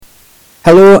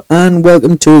Hello and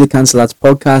welcome to the Cancer Lads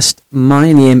podcast.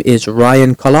 My name is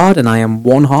Ryan Collard and I am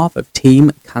one half of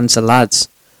Team Cancer Lads.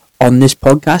 On this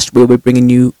podcast, we'll be bringing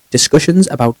you discussions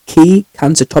about key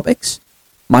cancer topics,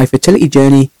 my fertility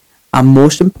journey, and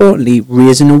most importantly,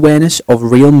 raising awareness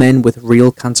of real men with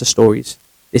real cancer stories.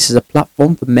 This is a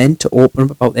platform for men to open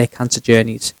up about their cancer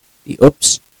journeys, the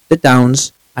ups, the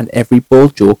downs, and every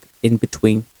bold joke in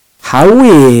between.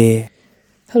 Howie!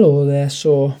 Hello there.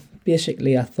 So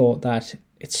basically I thought that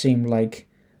it seemed like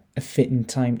a fitting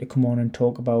time to come on and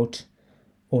talk a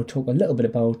little bit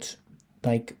about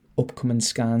like upcoming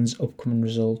scans, upcoming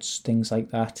results, things like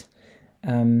that,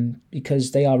 because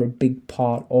they are a big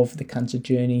part of the cancer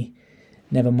journey,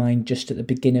 never mind just at the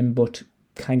beginning but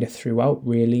kind of throughout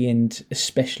really, and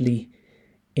especially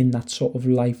in that sort of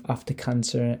life after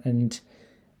cancer. And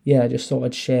yeah, I just thought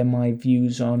I'd share my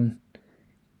views on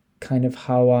kind of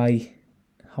how I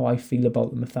feel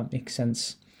about them, if that makes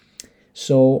sense.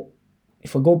 So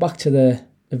if I go back to the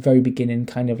very beginning,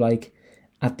 kind of like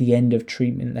at the end of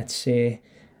treatment, let's say,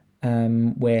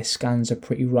 where scans are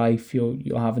pretty rife,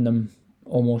 you're having them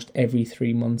almost every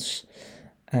 3 months,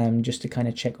 just to kind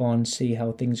of check on, see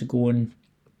how things are going.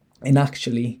 And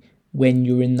actually, when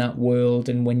you're in that world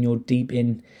and when you're deep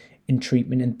in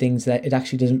treatment and things, that it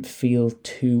actually doesn't feel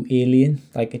too alien.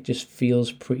 Like, it just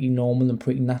feels pretty normal and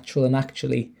pretty natural. And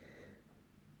actually,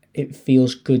 it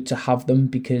feels good to have them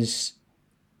because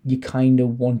you kind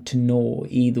of want to know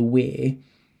either way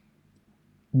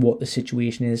what the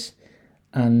situation is.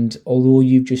 And although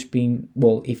you've just been,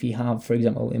 well, if you have, for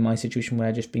example, in my situation where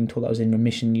I just been told I was in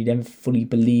remission, you never fully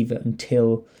believe it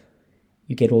until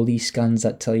you get all these scans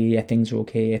that tell you, yeah, things are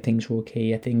okay, yeah, things are okay,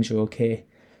 yeah, things are okay.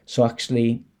 So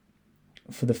actually,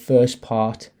 for the first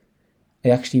part, I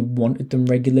actually wanted them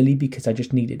regularly because I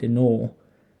just needed to know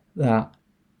that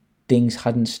things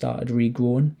hadn't started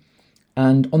regrowing.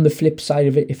 And on the flip side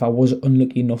of it, if I was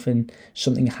unlucky enough and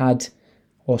something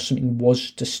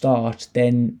was to start,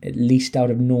 then at least I would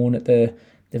have known at the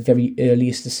very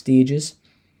earliest of stages.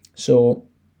 So,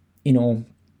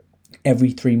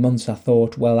 every 3 months I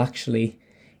thought, well, actually,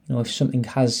 if something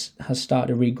has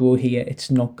started to regrow here, it's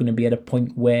not going to be at a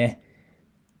point where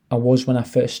I was when I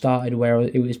first started, where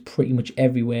it was pretty much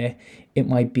everywhere. It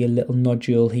might be a little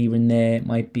nodule here and there. It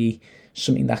might be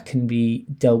something that can be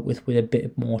dealt with a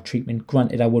bit more treatment.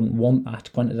 Granted, I wouldn't want that.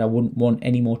 Granted, I wouldn't want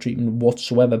any more treatment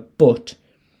whatsoever. But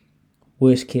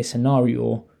worst case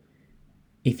scenario,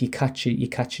 if you catch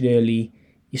it early,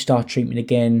 you start treatment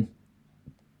again,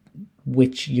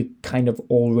 which you're kind of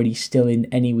already still in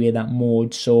anyway, that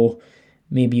mode. So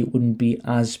maybe it wouldn't be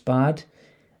as bad.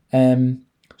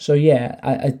 So yeah,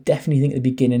 I definitely think at the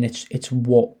beginning it's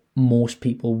what most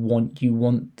people want. You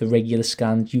want the regular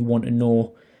scans. You want to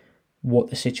know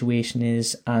what the situation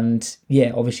is, and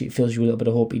yeah, obviously it fills you a little bit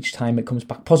of hope each time it comes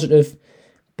back positive.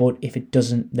 But if it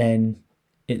doesn't, then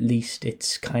at least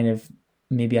it's kind of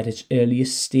maybe at its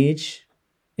earliest stage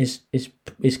is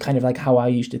kind of like how I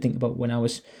used to think about when I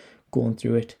was going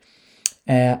through it.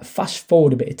 Fast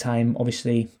forward a bit of time,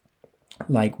 obviously,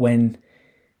 like when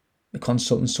the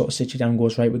consultant sort of sits you down and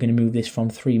goes, right, we're going to move this from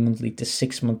 3 monthly to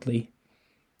 6 monthly,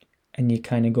 and you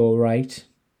kind of go, right,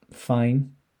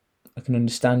 fine, I can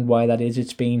understand why that is.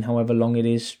 It's been however long it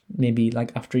is, maybe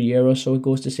like after a year or so it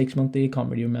goes to 6 monthly. I can't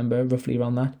really remember, roughly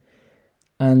around that.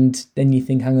 And then you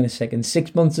think, hang on a second,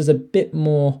 6 months is a bit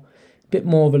more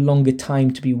of a longer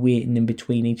time to be waiting in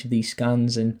between each of these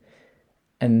scans,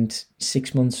 and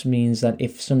 6 months means that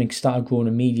if something started growing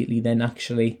immediately, then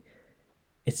actually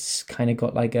it's kind of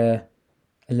got like a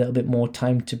little bit more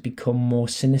time to become more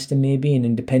sinister maybe. And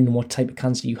then depending on what type of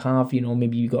cancer you have,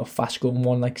 maybe you've got a fast growing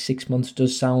one, like 6 months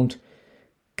does sound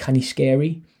kind of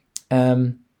scary.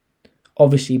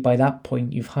 Obviously by that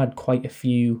point you've had quite a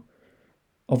few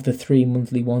of the 3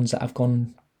 monthly ones that have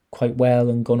gone quite well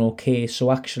and gone okay.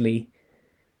 So actually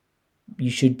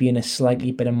you should be in a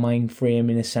slightly better mind frame,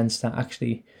 in a sense that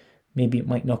actually maybe it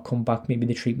might not come back, maybe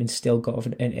the treatment's still got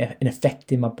an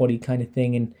effect in my body kind of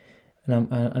thing, and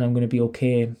I'm going to be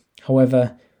okay.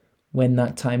 However, when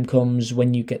that time comes,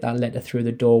 when you get that letter through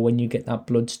the door, when you get that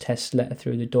bloods test letter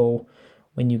through the door,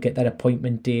 when you get that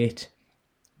appointment date,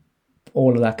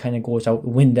 all of that kind of goes out the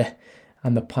window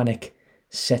and the panic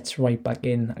sets right back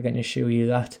in. I can assure you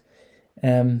that.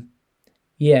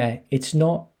 Yeah, it's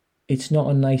not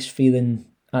a nice feeling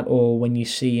at all when you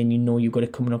see and you've got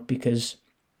it coming up, because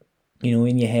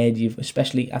in your head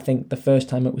especially I think the first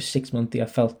time it was 6 monthly, I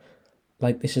felt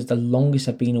like this is the longest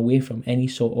I've been away from any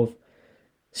sort of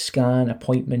scan,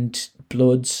 appointment,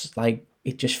 bloods. Like,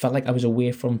 it just felt like I was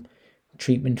away from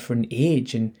treatment for an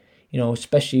age. And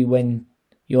especially when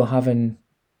you're having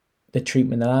the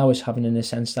treatment that I was having, in the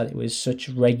sense that it was such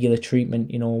regular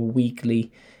treatment,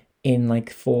 weekly, in like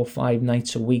 4 or 5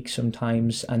 nights a week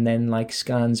sometimes, and then like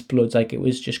scans, bloods, like it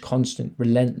was just constant,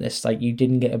 relentless. Like you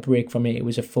didn't get a break from it. It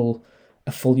was a full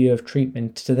year of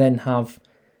treatment, to then have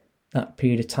that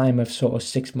period of time of sort of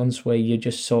 6 months where you're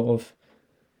just sort of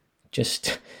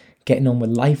just getting on with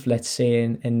life, let's say,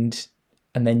 and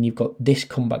then you've got this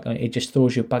comeback. It just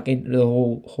throws you back into the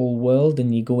whole world,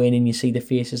 and you go in and you see the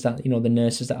faces that, the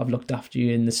nurses that have looked after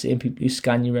you, and the same people who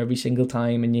scan you every single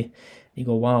time, and you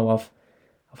go, wow,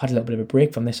 I've had a little bit of a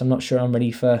break from this. I'm not sure I'm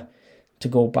ready to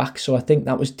go back. So I think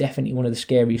that was definitely one of the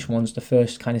scariest ones, the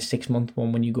first kind of 6 month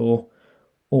one, when you go,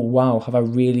 oh wow, have I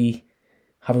really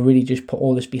just put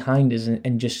all this behind us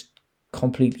and just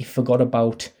completely forgot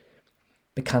about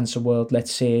the cancer world,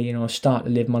 let's say, start to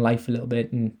live my life a little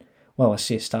bit. And well, I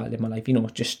say start to live my life,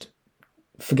 just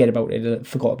forget about it,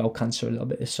 forgot about cancer a little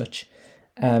bit as such.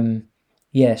 So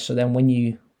then when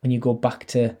you go back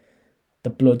to the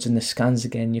bloods and the scans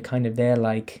again, you're kind of there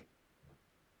like,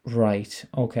 right,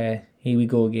 okay, here we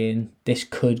go again. This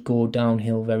could go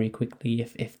downhill very quickly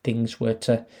if things were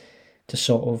to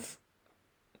sort of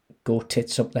go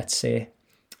tits up, let's say.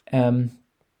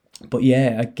 But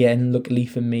yeah, again, luckily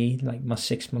for me, like my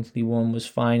 6 monthly one was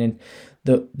fine, and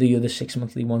the other 6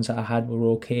 monthly ones that I had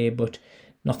were okay, but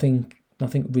nothing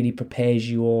really prepares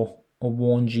you or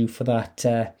warns you for that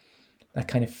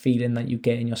kind of feeling that you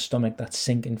get in your stomach, that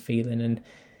sinking feeling. And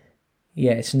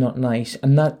yeah, it's not nice.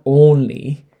 And that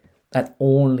only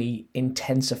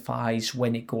intensifies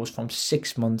when it goes from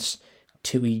 6 months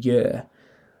to a year.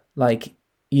 Like,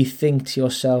 you think to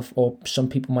yourself, or some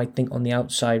people might think on the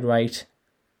outside, right,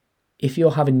 if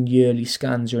you're having yearly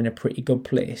scans, you're in a pretty good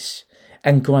place.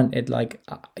 And granted, like,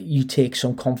 you take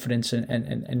some confidence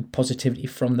and positivity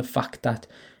from the fact that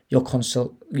your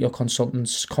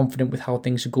consultant's confident with how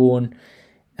things are going.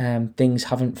 Things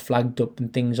haven't flagged up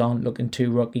and things aren't looking too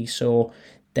rocky, so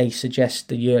they suggest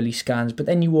the yearly scans. But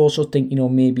then you also think,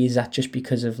 maybe is that just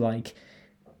because of like,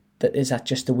 is that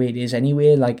just the way it is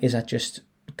anyway? Like, is that just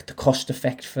the cost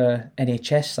effect for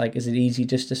NHS? Like, is it easy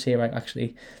just to say, right,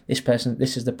 actually,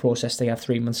 this is the process, they have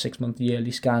 3 month, 6 month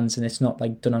yearly scans, and it's not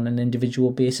like done on an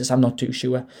individual basis? I'm not too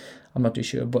sure,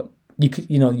 but you could,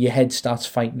 your head starts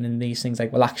fighting in these things,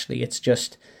 like, well, actually, it's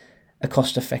just a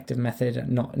cost effective method,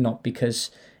 not because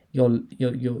your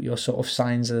sort of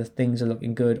signs of things are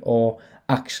looking good. Or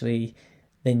actually,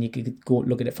 then you could go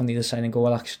look at it from the other side and go,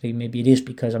 well, actually, maybe it is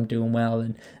because I'm doing well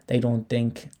and they don't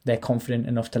think they're confident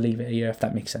enough to leave it a year, if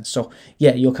that makes sense. So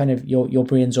yeah, you're kind of, your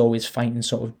brain's always fighting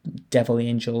sort of devil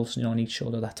angels, on each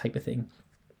shoulder, that type of thing.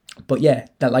 But yeah,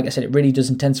 that, like I said, it really does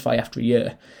intensify after a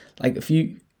year. Like, if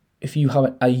you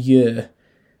have a year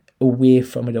away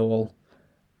from it all,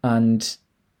 and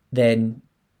then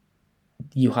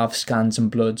you have scans and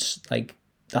bloods, like,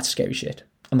 that's scary shit.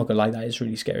 I'm not gonna lie, that is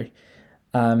really scary.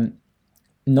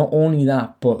 Not only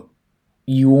that, but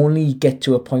you only get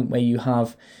to a point where you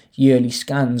have yearly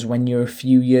scans when you're a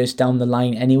few years down the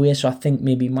line anyway. So I think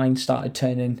maybe mine started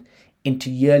turning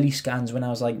into yearly scans when I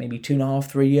was like maybe 2.5,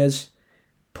 3 years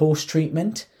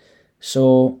post-treatment.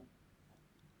 So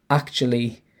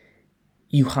actually,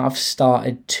 you have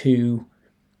started to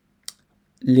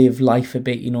live life a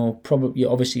bit, probably,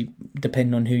 obviously,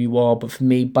 depending on who you are. But for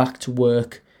me, back to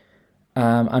work,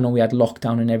 I know we had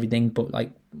lockdown and everything, but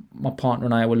like, my partner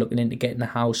and I were looking into getting a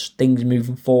house, things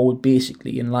moving forward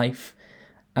basically in life,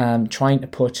 trying to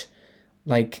put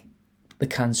like the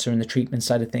cancer and the treatment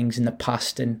side of things in the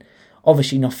past, and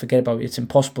obviously not forget about it. It's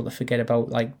impossible to forget about,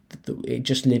 like, it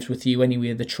just lives with you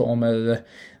anyway, the trauma,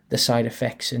 the side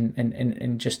effects,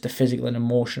 and just the physical and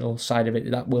emotional side of it,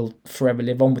 that will forever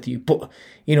live on with you. But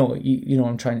you know what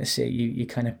I'm trying to say, you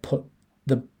kind of put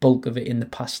the bulk of it in the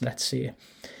past, let's say.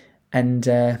 And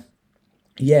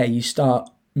you start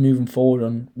moving forward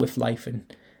on with life, and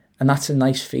that's a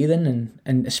nice feeling,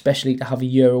 and especially to have a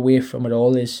year away from it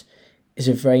all is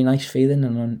a very nice feeling.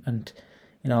 And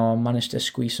I managed to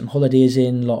squeeze some holidays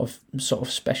in, a lot of sort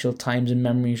of special times and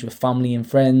memories with family and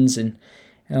friends. And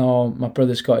my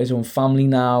brother's got his own family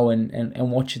now, and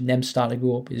watching them start to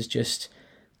grow up is just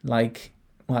like,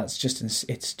 well, it's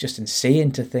just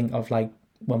insane to think of, like,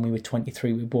 when we were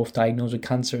 23, we were both diagnosed with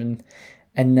cancer,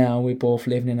 and now we're both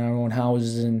living in our own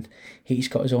houses, and he's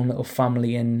got his own little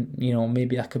family, and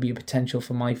maybe that could be a potential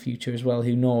for my future as well,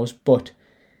 who knows. But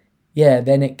yeah,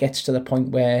 then it gets to the point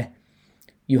where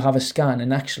you have a scan,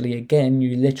 and actually, again,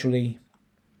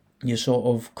 you're sort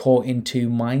of caught in two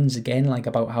minds again, like,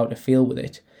 about how to feel with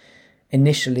it.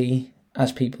 Initially,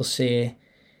 as people say,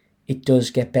 it does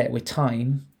get better with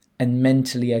time, and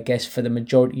mentally, I guess, for the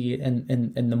majority and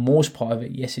the most part of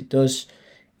it, yes, it does.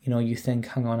 you think,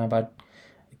 hang on, I've had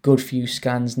a good few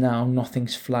scans now,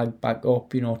 nothing's flagged back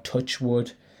up, touch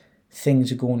wood,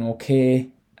 things are going okay.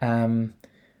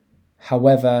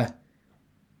 However,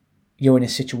 you're in a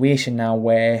situation now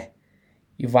where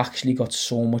you've actually got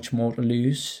so much more to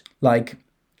lose. Like,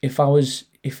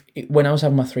 when I was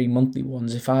having my 3 monthly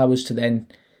ones, if I was to then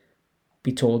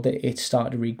be told that it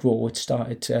started to regrow, it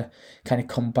started to kind of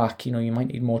come back, you might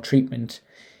need more treatment.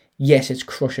 Yes, it's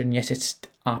crushing. Yes, it's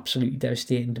absolutely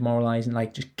devastating, demoralizing,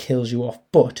 like just kills you off.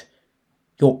 But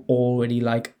you're already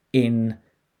like in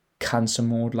cancer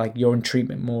mode, like you're in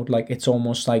treatment mode. Like it's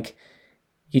almost like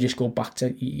you just go back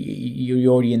to,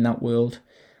 you're already in that world.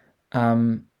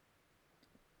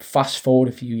 Fast forward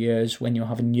a few years when you're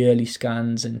having yearly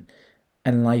scans and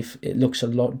life, it looks a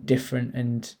lot different,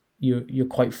 and you're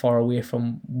quite far away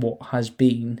from what has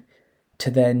been, to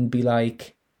then be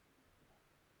like,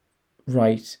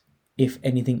 right, if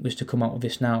anything was to come out of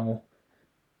this now,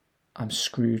 I'm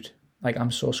screwed. Like,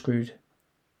 I'm so screwed.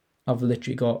 I've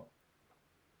literally got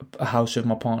a house with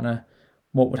my partner.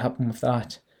 What would happen with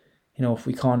that? If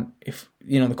we can't,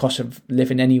 the cost of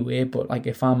living anyway, but like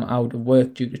if I'm out of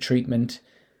work due to treatment,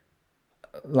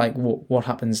 like what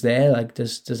happens there? Like,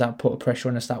 does that put a pressure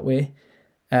on us that way?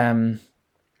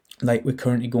 Like, we're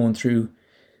currently going through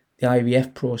the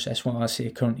IVF process. When I say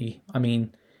currently, I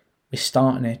mean we're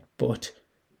starting it, but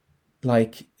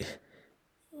like,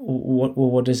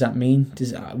 what does that mean?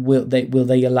 Will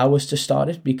they allow us to start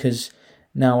it? Because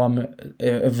now I'm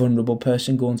a vulnerable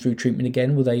person going through treatment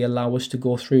again. Will they allow us to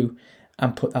go through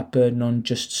and put that burden on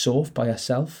just Soph by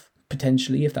herself,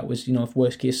 potentially, if that was, if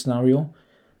worst case scenario?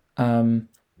 I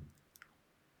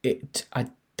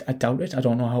doubt it. I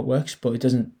don't know how it works, but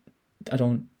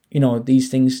these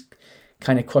things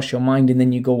kind of cross your mind, and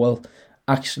then you go, well,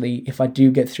 actually, if I do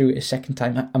get through it a second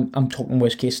time, I'm talking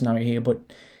worst case scenario here, but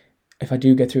if I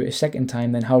do get through it a second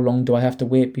time, then how long do I have to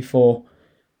wait before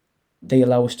they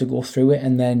allow us to go through it?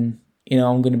 And then,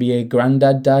 I'm going to be a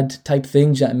granddad type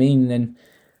thing, do you know what I mean? And then,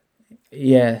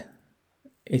 yeah,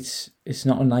 it's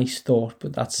not a nice thought,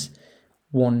 but that's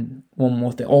one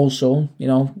more thing. Also,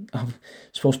 I'm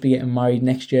supposed to be getting married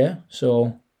next year,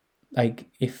 so like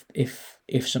if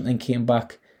something came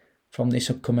back from this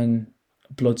upcoming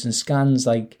bloods and scans,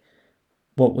 like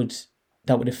what would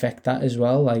affect that as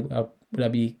well? Like, would I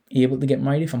be able to get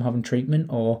married if I'm having treatment,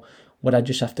 or would I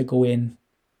just have to go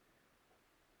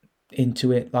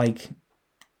into it like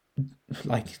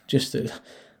just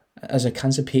as a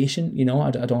cancer patient?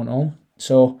 I don't know.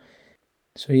 So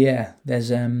yeah,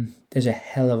 there's a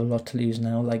hell of a lot to lose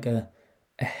now, like a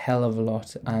hell of a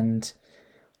lot, and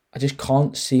I just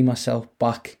can't see myself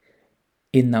back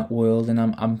in that world, and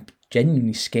I'm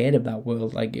genuinely scared of that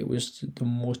world. Like, it was the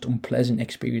most unpleasant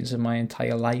experience of my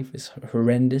entire life. It's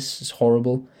horrendous. It's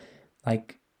horrible.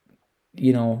 Like,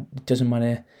 it doesn't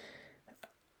matter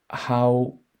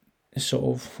how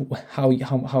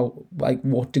like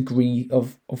what degree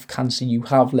of cancer you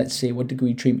have, let's say, what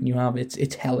degree of treatment you have,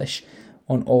 it's hellish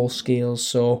on all scales.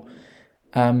 So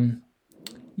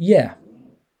yeah,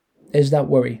 there's that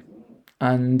worry,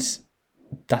 and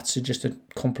that's just a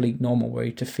complete normal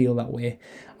worry to feel that way.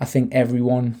 I think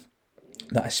everyone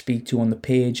that I speak to on the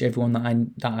page, everyone that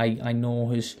I know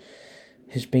has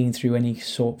been through any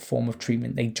form of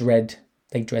treatment, they dread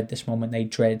this moment. They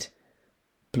dread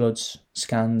bloods,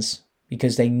 scans,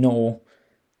 because they know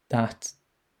that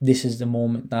this is the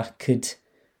moment that could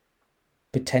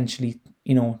potentially,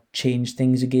 change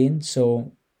things again.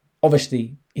 So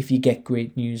obviously, if you get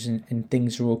great news and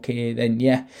things are okay, then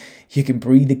yeah, you can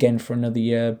breathe again for another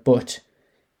year. But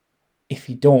if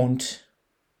you don't,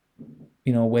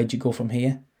 where do you go from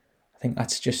here? I think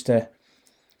that's just a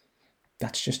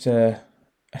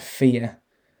fear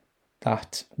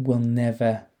that will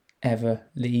never ever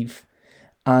leave.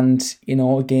 And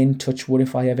again, touch wood,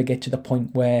 if I ever get to the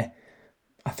point where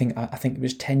I think it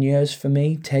was 10 years for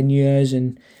me, 10 years,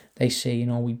 and they say,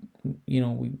 we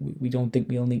don't think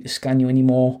we'll need to scan you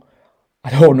anymore.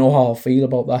 I don't know how I'll feel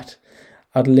about that.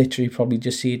 I'd literally probably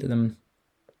just say to them,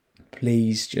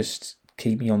 please just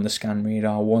keep me on the scan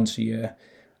radar once a year.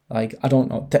 Like, I don't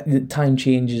know, the time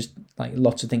changes, like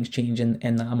lots of things change in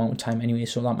that amount of time anyway,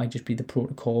 so that might just be the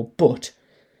protocol. But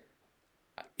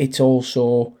it's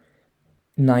also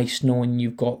nice knowing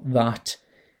you've got that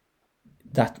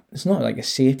it's not like a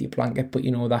safety blanket, but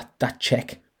that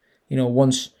check.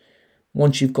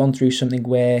 Once you've gone through something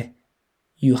where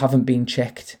you haven't been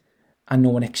checked and no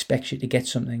one expects you to get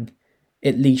something,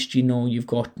 at least you're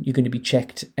going to be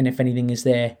checked, and if anything is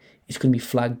there, it's going to be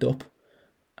flagged up.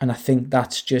 And I think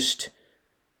that's just,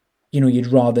 you'd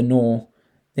rather know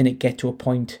than it get to a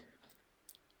point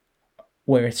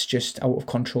where it's just out of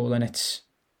control and it's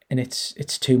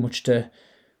it's too much to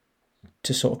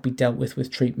sort of be dealt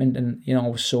with treatment. And I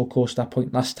was so close to that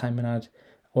point last time, and I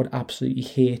would absolutely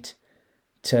hate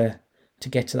to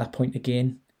get to that point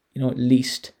again. At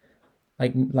least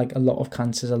like a lot of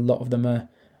cancers, a lot of them are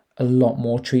a lot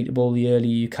more treatable the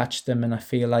earlier you catch them, and I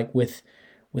feel like with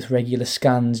regular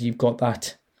scans you've got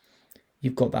that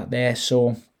there.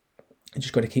 So I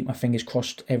just got to keep my fingers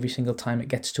crossed every single time it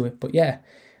gets to it. But yeah,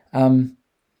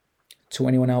 to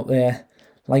anyone out there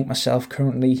like myself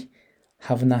currently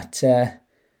having that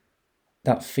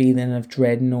feeling of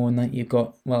dread, knowing that you've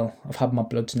got, well, I've had my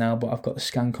bloods now, but I've got the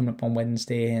scan coming up on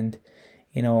Wednesday, and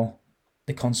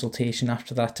the consultation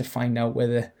after that to find out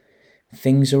whether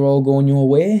things are all going your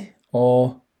way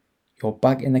or you're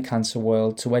back in the cancer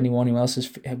world. To anyone who else is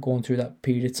going through that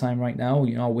period of time right now,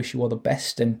 I wish you all the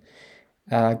best, and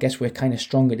I guess we're kind of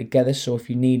stronger together. So if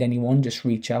you need anyone, just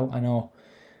reach out. I know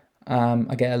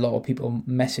I get a lot of people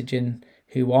messaging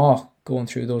who are going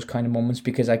through those kind of moments,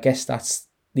 because I guess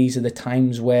these are the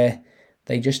times where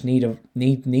they just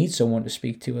need someone to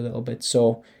speak to a little bit.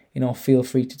 So feel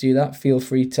free to do that. Feel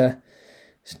free to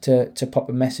pop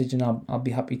a message, and I'll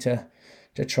be happy to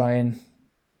try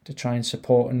and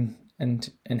support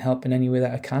and help in any way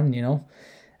that I can.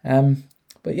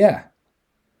 But yeah,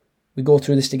 we go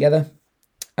through this together,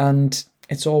 and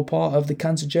it's all part of the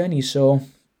cancer journey. So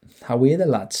how are the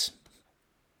lads?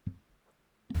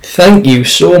 Thank you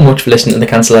so much for listening to the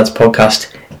Cancer Lads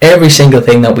podcast. Every single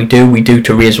thing that we do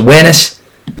to raise awareness,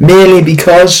 mainly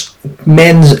because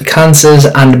men's cancers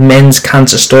and men's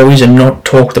cancer stories are not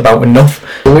talked about enough.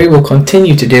 We will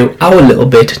continue to do our little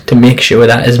bit to make sure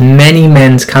that as many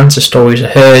men's cancer stories are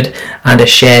heard and are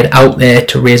shared out there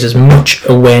to raise as much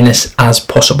awareness as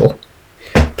possible.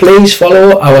 Please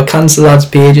follow our Cancer Lads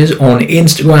pages on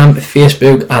Instagram,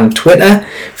 Facebook and Twitter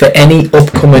for any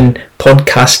upcoming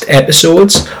podcast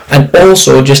episodes, and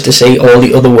also just to see all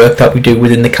the other work that we do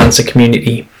within the cancer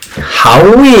community.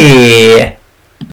 Howie!